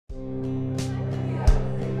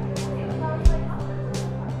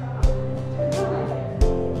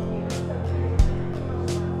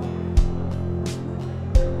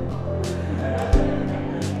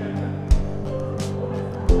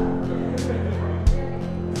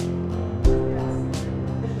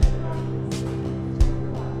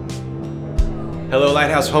Hello,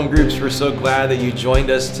 Lighthouse Home Groups. We're so glad that you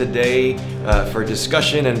joined us today for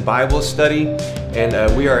discussion and Bible study.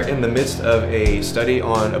 And we are in the midst of a study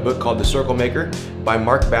on a book called The Circle Maker by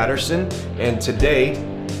Mark Batterson. And today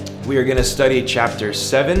we are going to study chapter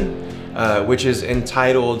 7, which is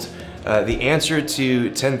entitled The Answer to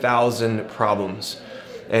 10,000 Problems.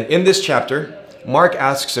 And in this chapter, Mark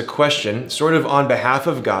asks a question sort of on behalf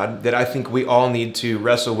of God that I think we all need to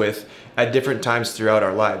wrestle with at different times throughout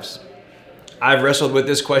our lives. I've wrestled with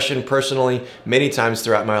this question personally many times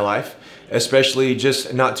throughout my life, especially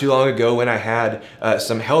just not too long ago when I had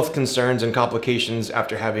some health concerns and complications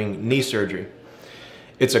after having knee surgery.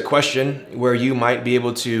 It's a question where you might be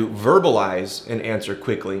able to verbalize an answer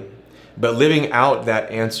quickly, but living out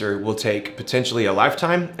that answer will take potentially a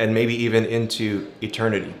lifetime and maybe even into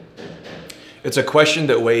eternity. It's a question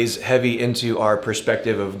that weighs heavy into our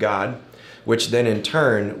perspective of God, which then in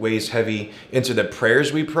turn weighs heavy into the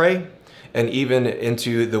prayers we pray, and even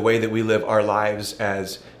into the way that we live our lives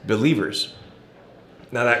as believers.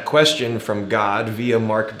 Now, that question from God via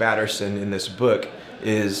Mark Batterson in this book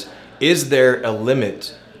is there a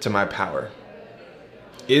limit to my power?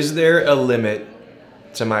 Is there a limit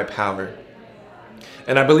to my power?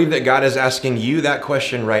 And I believe that God is asking you that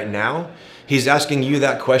question right now. He's asking you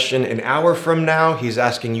that question an hour from now. He's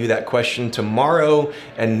asking you that question tomorrow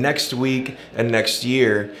and next week and next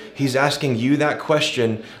year. He's asking you that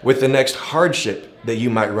question with the next hardship that you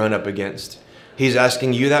might run up against. He's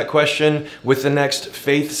asking you that question with the next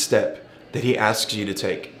faith step that he asks you to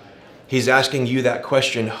take. He's asking you that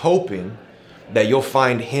question hoping that you'll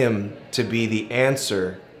find him to be the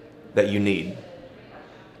answer that you need.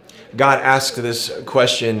 God asks this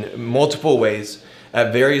question multiple ways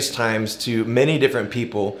at various times to many different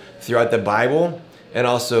people throughout the Bible and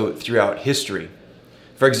also throughout history.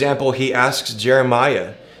 For example, he asks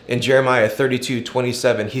Jeremiah in Jeremiah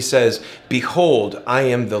 32:27, he says, "Behold, I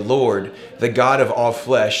am the Lord, the God of all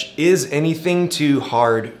flesh. Is anything too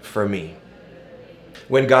hard for me?"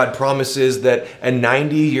 When God promises that a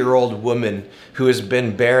 90-year-old woman who has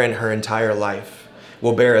been barren her entire life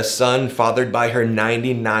will bear a son fathered by her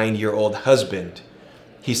 99-year-old husband,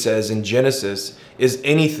 he says in Genesis, "Is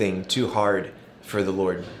anything too hard for the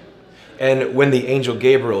Lord?" And when the angel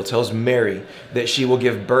Gabriel tells Mary that she will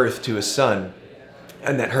give birth to a son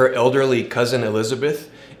and that her elderly cousin Elizabeth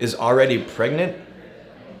is already pregnant,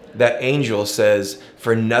 that angel says,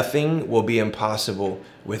 "For nothing will be impossible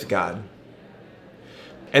with God."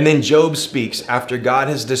 And then Job speaks after God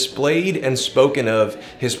has displayed and spoken of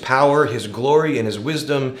his power, his glory, and his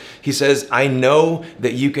wisdom. He says, "I know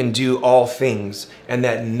that you can do all things and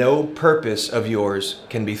that no purpose of yours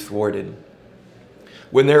can be thwarted."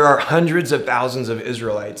 When there are hundreds of thousands of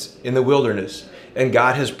Israelites in the wilderness and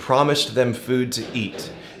God has promised them food to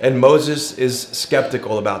eat, and Moses is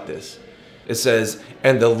skeptical about this, it says,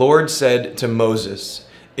 "And the Lord said to Moses,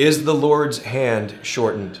 'Is the Lord's hand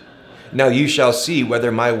shortened? Now you shall see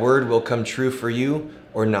whether my word will come true for you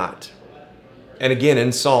or not.'" And again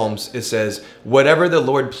in Psalms it says, "Whatever the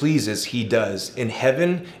Lord pleases, he does, in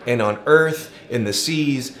heaven and on earth, in the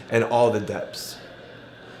seas and all the depths."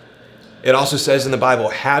 It also says in the Bible,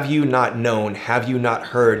 "Have you not known, have you not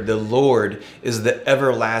heard, the Lord is the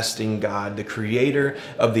everlasting God, the creator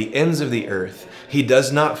of the ends of the earth. He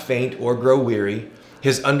does not faint or grow weary.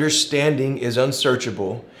 His understanding is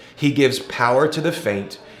unsearchable. He gives power to the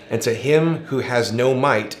faint, and to him who has no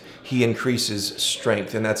might, he increases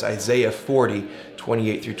strength." And that's Isaiah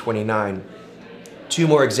 40:28 through 29. Two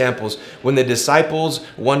more examples. When the disciples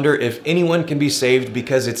wonder if anyone can be saved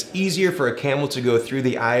because it's easier for a camel to go through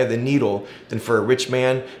the eye of the needle than for a rich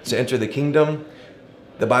man to enter the kingdom,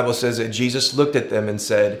 the Bible says that Jesus looked at them and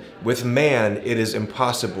said, "With man it is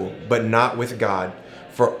impossible, but not with God,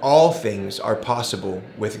 for all things are possible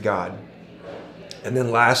with God." And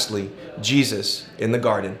then lastly, Jesus in the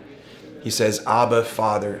garden, he says, "Abba,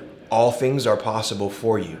 Father, all things are possible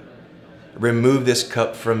for you. Remove this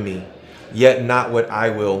cup from me, yet not what I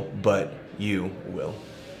will, but you will."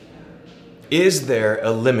 Is there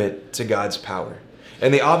a limit to God's power?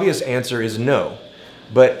 And the obvious answer is no.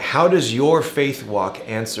 But how does your faith walk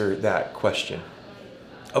answer that question?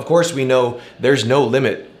 Of course, we know there's no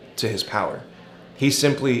limit to his power. He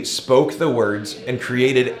simply spoke the words and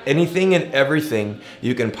created anything and everything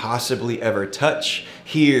you can possibly ever touch,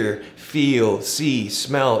 hear, feel, see,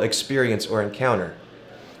 smell, experience, or encounter.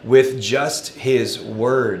 With just his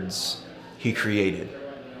words, he created.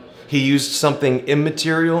 He used something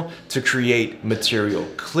immaterial to create material.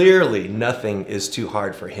 Clearly, nothing is too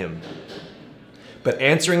hard for him. But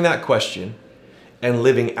answering that question and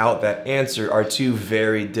living out that answer are two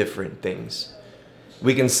very different things.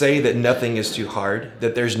 We can say that nothing is too hard,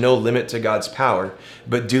 that there's no limit to God's power,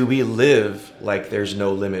 but do we live like there's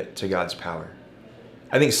no limit to God's power?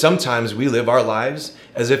 I think sometimes we live our lives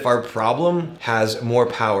as if our problem has more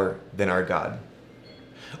power than our God.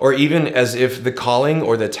 Or even as if the calling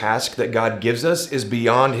or the task that God gives us is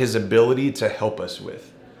beyond his ability to help us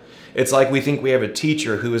with. It's like we think we have a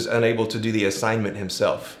teacher who is unable to do the assignment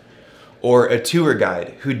himself, or a tour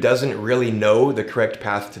guide who doesn't really know the correct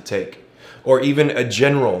path to take, or even a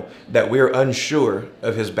general that we're unsure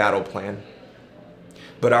of his battle plan.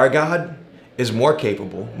 But our God is more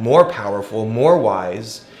capable, more powerful, more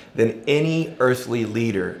wise than any earthly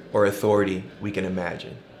leader or authority we can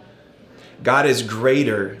imagine. God is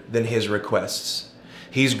greater than his requests.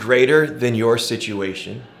 He's greater than your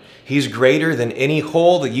situation. He's greater than any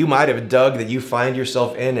hole that you might have dug that you find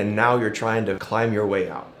yourself in and now you're trying to climb your way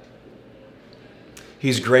out.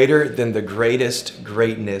 He's greater than the greatest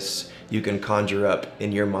greatness you can conjure up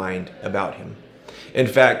in your mind about him. In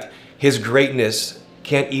fact, his greatness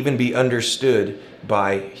can't even be understood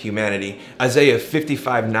by humanity. Isaiah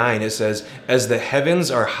 55:9, it says, "As the heavens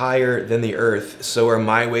are higher than the earth, so are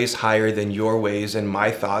my ways higher than your ways, and my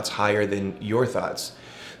thoughts higher than your thoughts."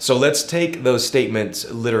 So let's take those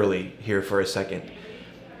statements literally here for a second.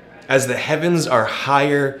 As the heavens are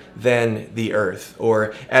higher than the earth,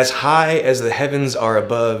 or as high as the heavens are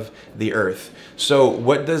above the earth. So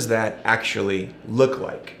what does that actually look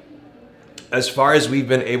like? As far as we've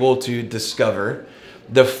been able to discover,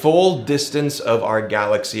 the full distance of our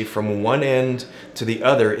galaxy from one end to the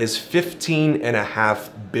other is 15.5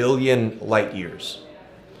 billion light years.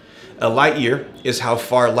 A light year is how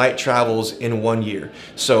far light travels in 1 year.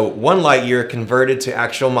 So 1 light year converted to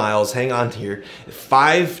actual miles, hang on here,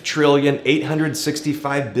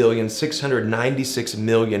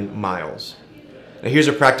 5,865,696,000,000 miles. Now here's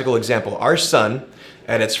a practical example. Our sun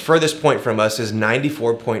at its furthest point from us is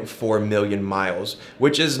 94.4 million miles,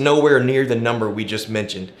 which is nowhere near the number we just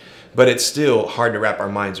mentioned, but it's still hard to wrap our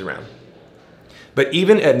minds around. But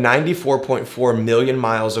even at 94.4 million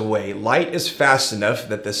miles away, light is fast enough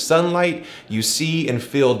that the sunlight you see and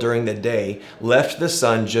feel during the day left the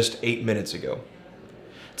sun just 8 minutes ago.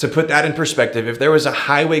 To put that in perspective, if there was a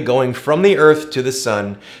highway going from the earth to the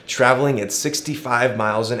sun, traveling at 65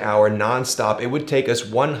 miles an hour nonstop, it would take us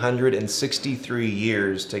 163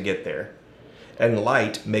 years to get there. And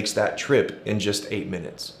light makes that trip in just 8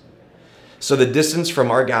 minutes. So the distance from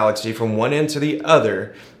our galaxy from one end to the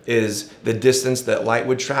other is the distance that light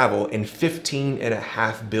would travel in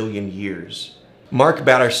 15.5 billion years. Mark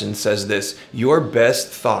Batterson says this: your best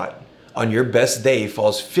thought on your best day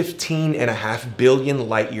falls 15.5 billion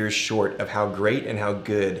light years short of how great and how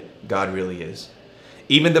good God really is.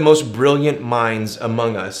 Even the most brilliant minds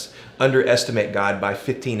among us underestimate God by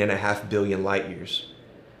 15.5 billion light years.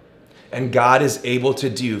 And God is able to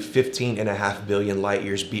do 15.5 billion light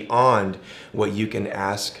years beyond what you can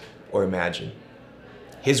ask or imagine.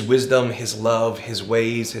 His wisdom, his love, his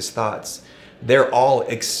ways, his thoughts, they're all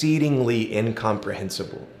exceedingly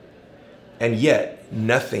incomprehensible. And yet,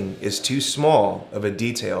 nothing is too small of a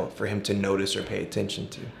detail for him to notice or pay attention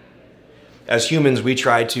to. As humans, we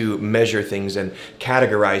try to measure things and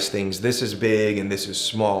categorize things. This is big and this is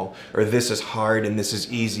small, or this is hard and this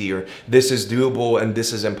is easy, or this is doable and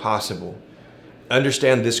this is impossible.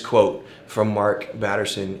 Understand this quote from Mark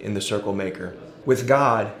Batterson in The Circle Maker. With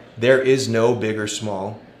God, there is no big or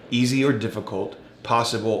small, easy or difficult,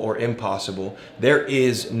 possible or impossible. There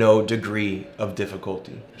is no degree of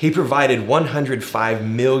difficulty. He provided 105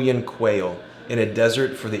 million quail in a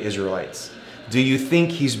desert for the Israelites. Do you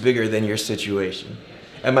think he's bigger than your situation?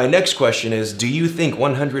 And my next question is, do you think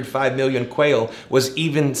 105 million quail was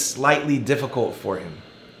even slightly difficult for him?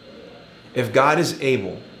 If God is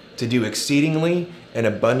able to do exceedingly and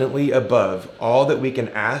abundantly above all that we can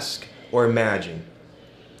ask or imagine,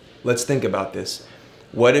 let's think about this.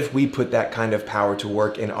 What if we put that kind of power to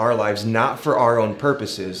work in our lives, not for our own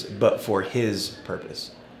purposes, but for his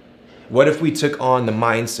purpose? What if we took on the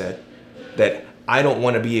mindset that I don't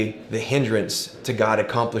want to be the hindrance to God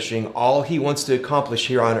accomplishing all he wants to accomplish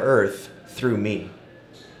here on earth through me?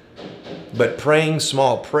 But praying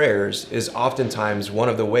small prayers is oftentimes one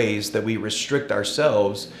of the ways that we restrict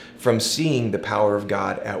ourselves from seeing the power of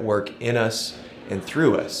God at work in us and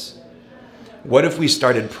through us. What if we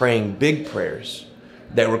started praying big prayers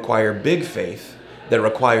that require big faith, that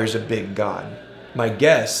requires a big God? My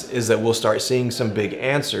guess is that we'll start seeing some big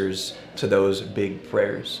answers to those big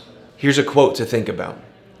prayers. Here's a quote to think about.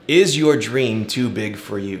 Is your dream too big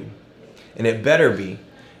for you? And it better be,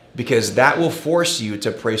 because that will force you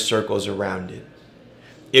to pray circles around it.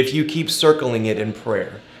 If you keep circling it in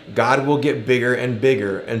prayer, God will get bigger and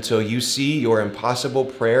bigger until you see your impossible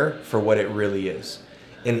prayer for what it really is,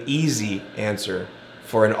 an easy answer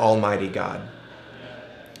for an almighty God.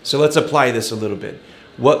 So let's apply this a little bit.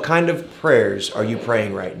 What kind of prayers are you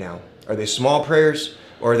praying right now? Are they small prayers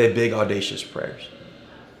or are they big, audacious prayers?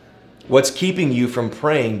 What's keeping you from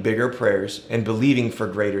praying bigger prayers and believing for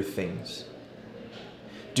greater things?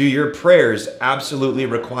 Do your prayers absolutely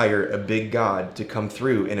require a big God to come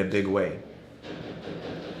through in a big way?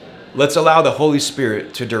 Let's allow the Holy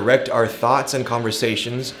Spirit to direct our thoughts and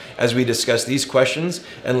conversations as we discuss these questions,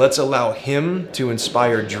 and let's allow Him to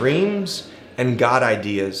inspire dreams and God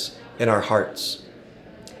ideas in our hearts.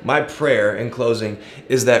 My prayer in closing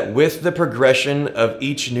is that with the progression of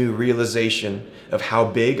each new realization of how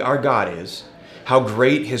big our God is, how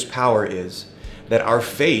great His power is, that our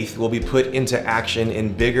faith will be put into action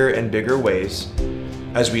in bigger and bigger ways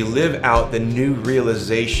as we live out the new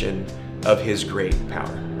realization of His great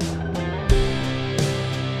power.